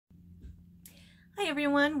Hi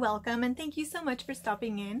everyone, welcome and thank you so much for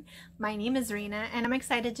stopping in. My name is Rena and I'm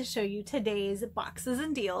excited to show you today's boxes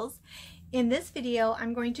and deals. In this video,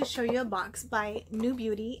 I'm going to show you a box by New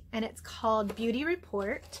Beauty and it's called Beauty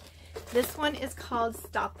Report. This one is called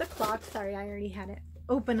Stop the Clock. Sorry, I already had it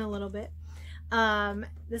open a little bit.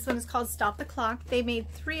 This one is called Stop the Clock. They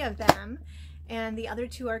made 3 of them and the other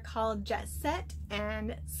 2 are called Jet Set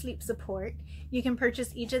and Sleep Support. You can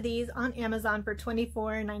purchase each of these on Amazon for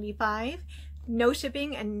 $24.95. No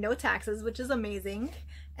shipping and no taxes, which is amazing.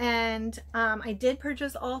 And I did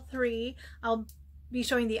purchase all 3. I'll be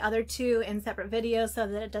showing the other 2 in separate videos so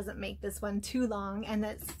that it doesn't make this one too long, and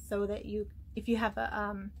that's so that if you have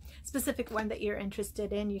a specific one that you're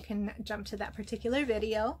interested in, you can jump to that particular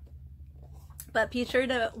video. But be sure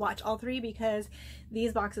to watch all 3 because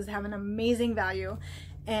these boxes have an amazing value,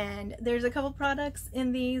 and there's a couple products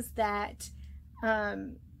in these that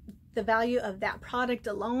the value of that product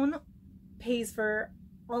alone pays for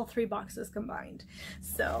all 3 boxes combined.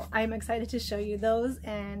 So I'm excited to show you those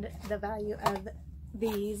and the value of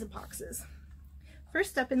these boxes.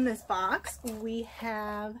 First up in this box we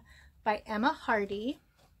have by Emma Hardy,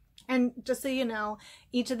 and just so you know,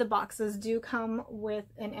 each of the boxes do come with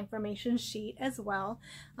an information sheet as well,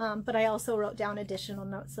 but I also wrote down additional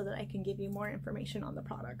notes so that I can give you more information on the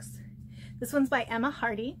products. This one's by Emma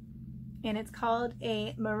Hardy and it's called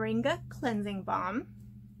a Moringa Cleansing Balm.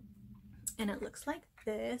 And it looks like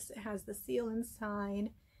this. It has the seal inside,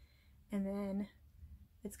 and then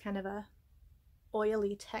it's kind of a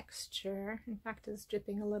oily texture. In fact, it's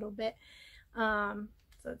dripping a little bit. So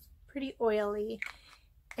it's pretty oily,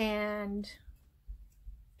 and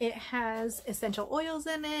it has essential oils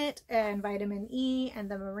in it, and vitamin E, and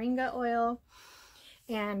the moringa oil,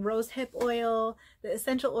 and rosehip oil. The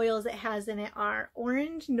essential oils it has in it are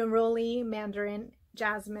orange, neroli, mandarin,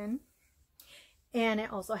 jasmine. And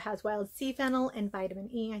it also has wild sea fennel and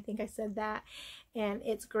vitamin E. I think I said that. And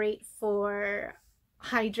it's great for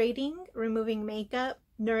hydrating, removing makeup,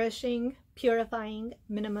 nourishing, purifying,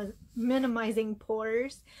 minimizing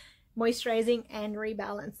pores, moisturizing, and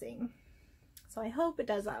rebalancing. So I hope it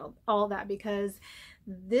does all that, because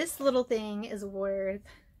this little thing is worth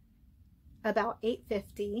about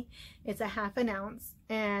 $8.50. It's a ½ an ounce,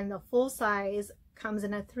 and the full size comes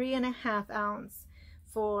in a 3½ ounce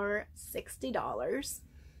for $60.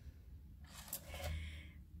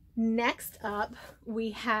 Next up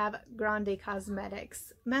we have Grande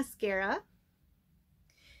Cosmetics mascara.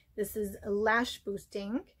 This is lash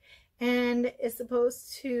boosting and is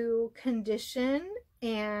supposed to condition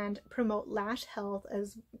and promote lash health,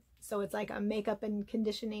 so it's like a makeup and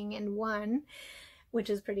conditioning in one, which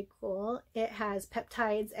is pretty cool. It has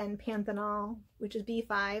peptides and panthenol, which is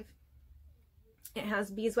B5. It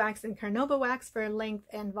has beeswax and carnauba wax for length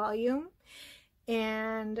and volume,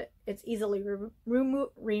 and it's easily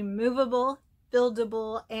removable,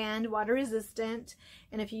 buildable, and water resistant.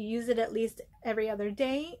 And if you use it at least every other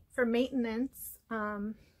day for maintenance,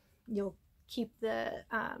 you'll keep the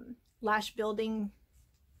lash building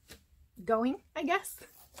going, I guess.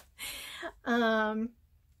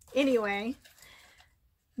 Anyway,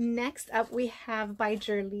 next up we have by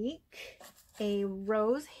Jurlique a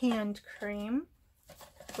rose hand cream,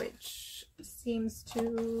 which seems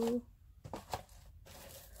to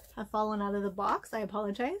have fallen out of the box. I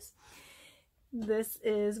apologize. This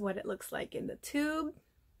is what it looks like in the tube,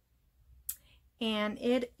 and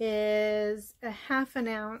it is a ½ an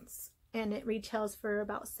ounce, and it retails for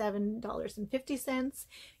about $7.50.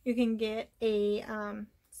 You can get a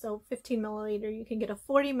 15 milliliter, you can get a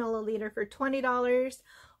 40 milliliter for $20,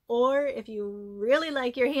 or if you really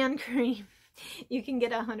like your hand cream, you can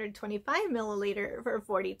get a 125 milliliter for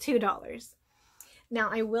 $42. Now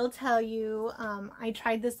I will tell you, I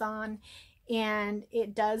tried this on and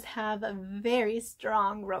it does have a very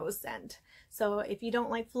strong rose scent. So if you don't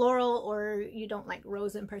like floral, or you don't like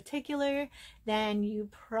rose in particular, then you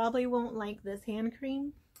probably won't like this hand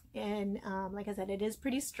cream. And like I said, it is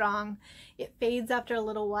pretty strong. It fades after a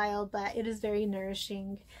little while, but it is very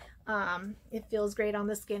nourishing. It feels great on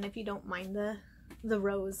the skin if you don't mind the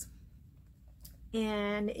rose.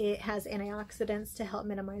 And it has antioxidants to help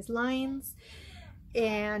minimize lines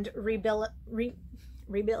and rebalance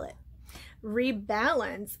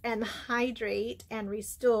and hydrate and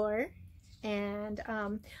restore. And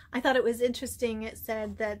I thought it was interesting. It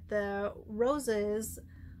said that the roses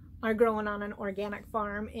are grown on an organic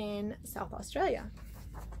farm in South Australia.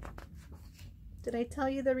 Did I tell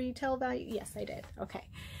you the retail value? Yes, I did. Okay.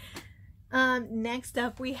 Next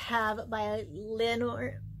up we have by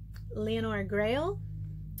Leonor Grail,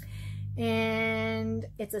 and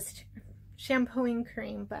it's a shampooing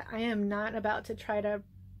cream, but I am not about to try to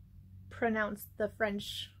pronounce the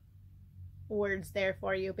French words there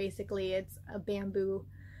for you. Basically, it's a bamboo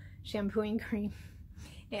shampooing cream.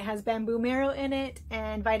 It has bamboo marrow in it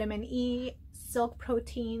and vitamin E, silk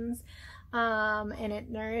proteins, and it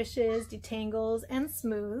nourishes, detangles, and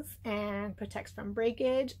smooths, and protects from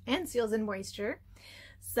breakage and seals in moisture.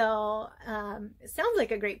 So it sounds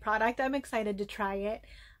like a great product. I'm excited to try it.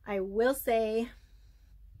 I will say,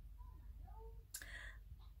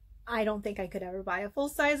 I don't think I could ever buy a full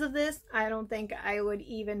size of this. I don't think I would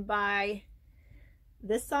even buy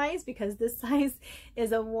this size, because this size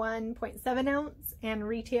is a 1.7 ounce and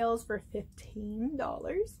retails for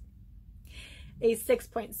 $15. A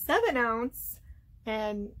 6.7 ounce,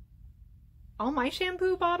 and all my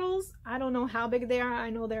shampoo bottles, I don't know how big they are. I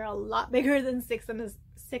know they're a lot bigger than 6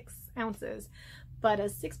 ounces, but a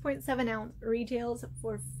 6.7 ounce retails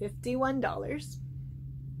for $51.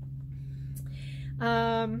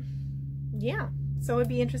 Yeah, so it'd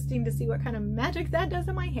be interesting to see what kind of magic that does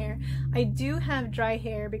in my hair. I do have dry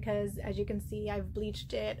hair because, as you can see, I've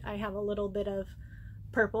bleached it. I have a little bit of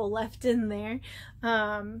purple left in there.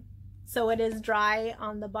 So it is dry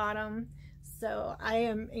on the bottom. So I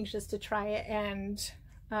am anxious to try it and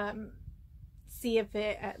see if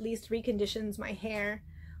it at least reconditions my hair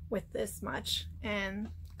with this much, and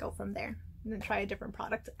go from there, and then try a different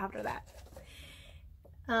product after that.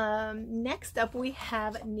 Next up we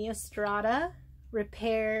have Neostrata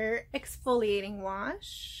Repair Exfoliating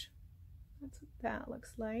Wash. That's what that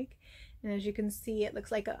looks like. And as you can see, it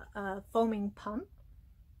looks like a foaming pump.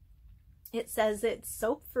 It says it's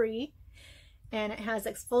soap free, and it has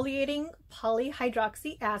exfoliating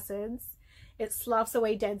polyhydroxy acids. It sloughs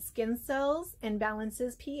away dead skin cells and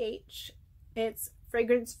balances pH. It's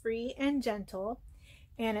fragrance free and gentle,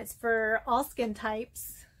 and it's for all skin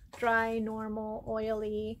types: dry, normal,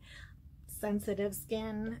 oily, sensitive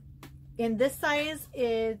skin. In this size,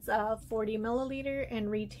 it's 40 milliliter and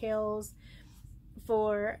retails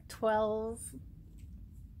for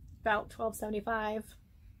about $12.75.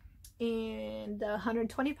 And the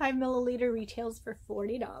 125 milliliter retails for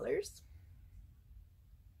 $40.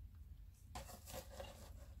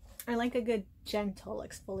 I like a good gentle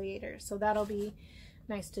exfoliator, so that'll be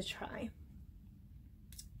nice to try.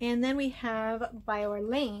 And then we have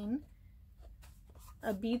Bioerlane,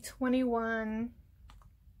 a B21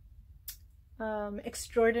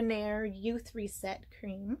 Extraordinaire Youth Reset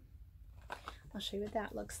Cream. I'll show you what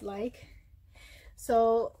that looks like.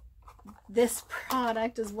 So this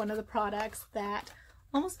product is one of the products that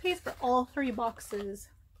almost pays for all 3 boxes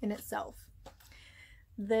in itself.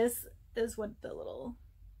 This is what the little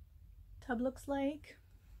tub looks like,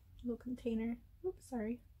 little container. Oops,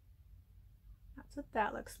 sorry. That's what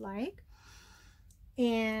that looks like.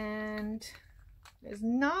 And there's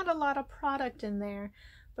not a lot of product in there,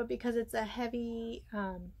 but because it's a heavy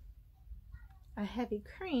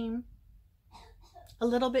cream, a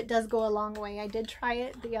little bit does go a long way. I did try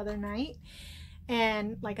it the other night,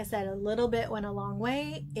 and like I said, a little bit went a long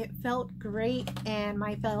way. It felt great, and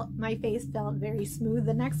my face felt very smooth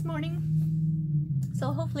the next morning.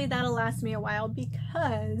 So hopefully that'll last me a while,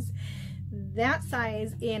 because that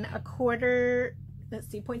size in a quarter, let's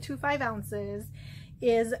see, 0.25 ounces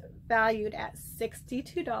is valued at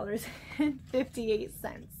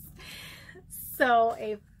 $62.58. So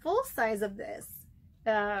a full size of this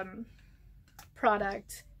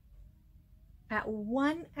product at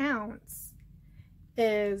 1 ounce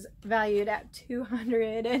is valued at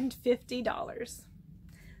 $250.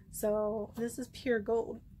 So this is pure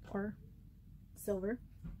gold or silver.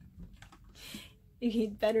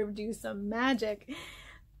 You'd better do some magic.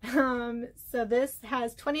 So this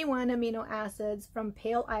has 21 amino acids, from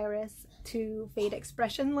pale iris to fade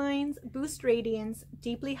expression lines, boost radiance,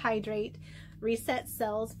 deeply hydrate, reset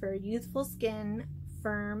cells for youthful skin,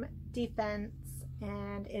 firm defense,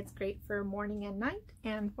 and it's great for morning and night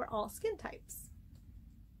and for all skin types.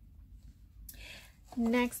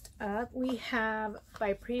 Next up we have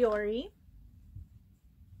By Priori,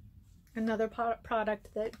 another product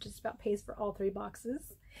that just about pays for all 3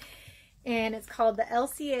 boxes. And it's called the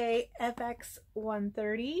LCA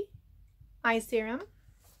FX130 Eye Serum.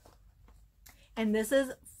 And this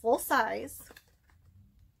is full size,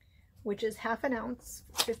 which is half an ounce,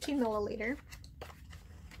 15 milliliter.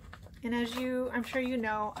 And as I'm sure you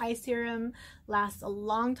know, eye serum lasts a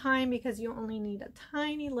long time because you only need a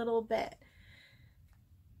tiny little bit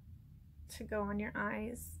to go on your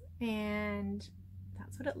eyes. And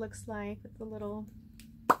that's what it looks like with the little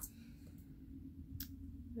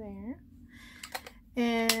there.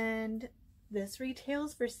 And this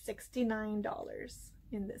retails for $69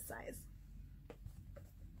 in this size.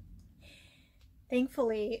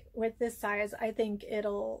 thankfully with this size, I think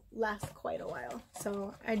it'll last quite a while.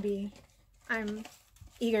 So I'm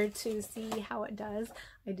eager to see how it does.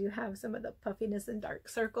 I do have some of the puffiness and dark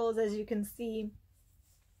circles, as you can see.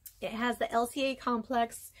 It has the LCA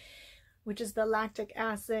complex, which is the lactic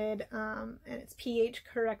acid, and it's pH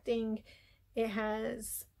correcting. It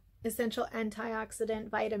has essential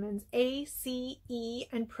antioxidant vitamins A, C, E,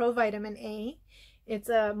 and provitamin A. It's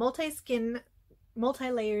a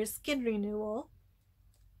multi-layer skin renewal.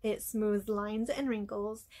 It smooths lines and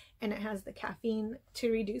wrinkles, and it has the caffeine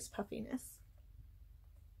to reduce puffiness.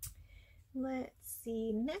 Let's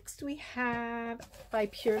see, next we have by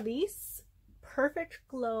Purlisse Perfect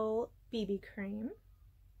Glow BB Cream.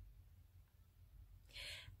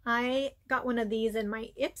 I got one of these in my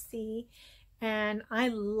Ipsy, and I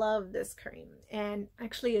love this cream. And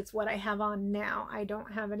actually it's what I have on now. I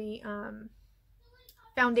don't have any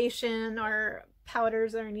foundation or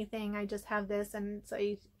powders or anything. I just have this, and so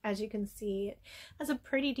as you can see, it has a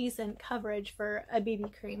pretty decent coverage for a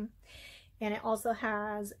BB cream. And it also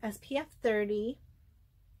has SPF 30.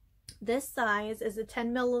 This size is a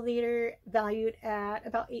 10 milliliter valued at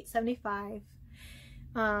about $8.75.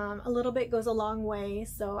 A little bit goes a long way,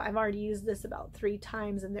 so I've already used this about 3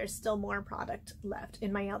 times, and there's still more product left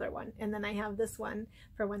in my other one. And then I have this one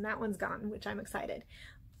for when that one's gone, which I'm excited.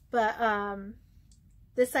 But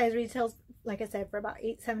this size retails, like I said, for about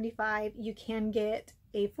 $8.75. You can get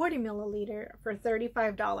a 40 milliliter for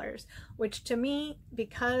 $35, which to me,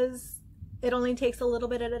 because it only takes a little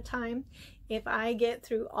bit at a time, if I get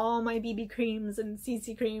through all my BB creams and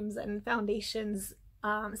CC creams and foundations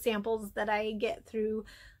samples that I get through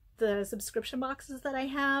the subscription boxes that I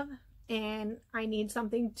have, and I need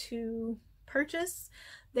something to purchase,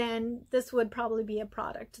 then this would probably be a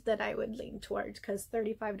product that I would lean towards, because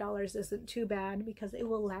 $35 isn't too bad because it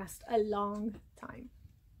will last a long time.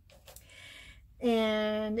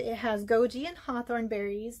 And it has goji and hawthorn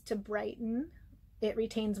berries to brighten. It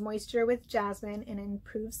retains moisture with jasmine and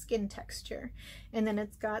improves skin texture. And then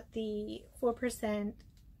it's got the 4%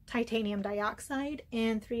 titanium dioxide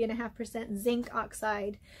and 3.5% zinc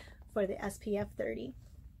oxide for the SPF 30.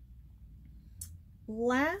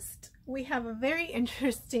 Last, we have a very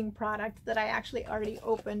interesting product that I actually already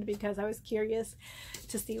opened because I was curious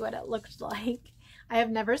to see what it looked like. I have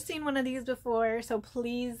never seen one of these before, so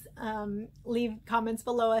please leave comments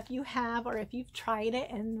below if you have, or if you've tried it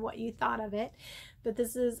and what you thought of it. But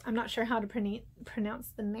this is, I'm not sure how to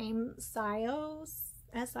pronounce the name, Sio,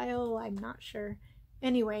 S-I-O, I'm not sure.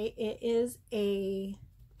 Anyway, it is a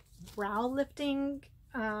brow lifting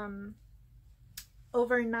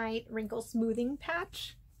overnight wrinkle smoothing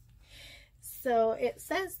patch. So it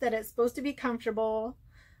says that it's supposed to be comfortable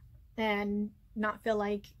and not feel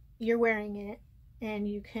like you're wearing it, and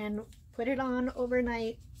you can put it on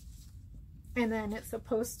overnight, and then it's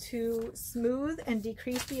supposed to smooth and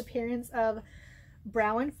decrease the appearance of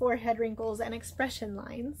brow and forehead wrinkles and expression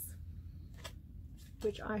lines,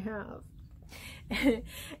 which I have.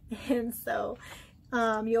 And so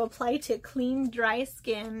you apply to clean, dry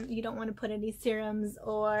skin. You don't want to put any serums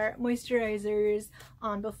or moisturizers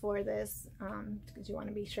on before this, because you want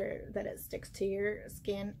to be sure that it sticks to your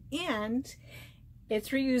skin. And it's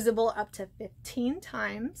reusable up to 15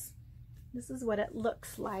 times. This is what it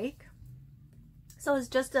looks like. So it's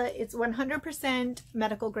 100%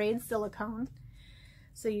 medical grade silicone.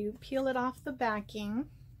 So you peel it off the backing,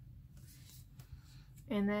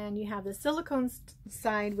 and then you have the silicone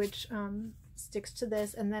side, which sticks to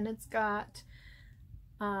this, and then it's got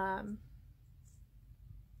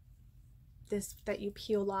this that you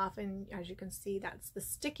peel off, and as you can see, that's the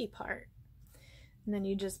sticky part. And then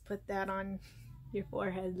you just put that on your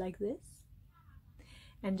forehead like this,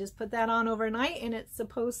 and just put that on overnight, and it's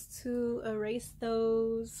supposed to erase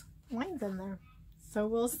those lines in there. So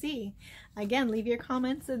we'll see. Again, leave your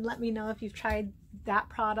comments and let me know if you've tried that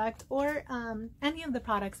product or any of the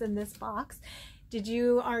products in this box. Did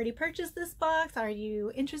you already purchase this box? Are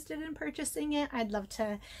you interested in purchasing it? I'd love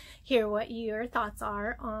to hear what your thoughts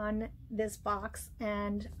are on this box,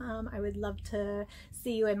 and I would love to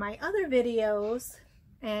see you in my other videos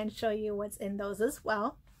and show you what's in those as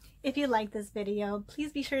well. If you like this video,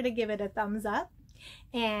 please be sure to give it a thumbs up,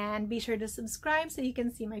 and be sure to subscribe so you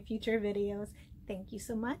can see my future videos. Thank you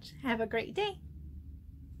so much. Have a great day.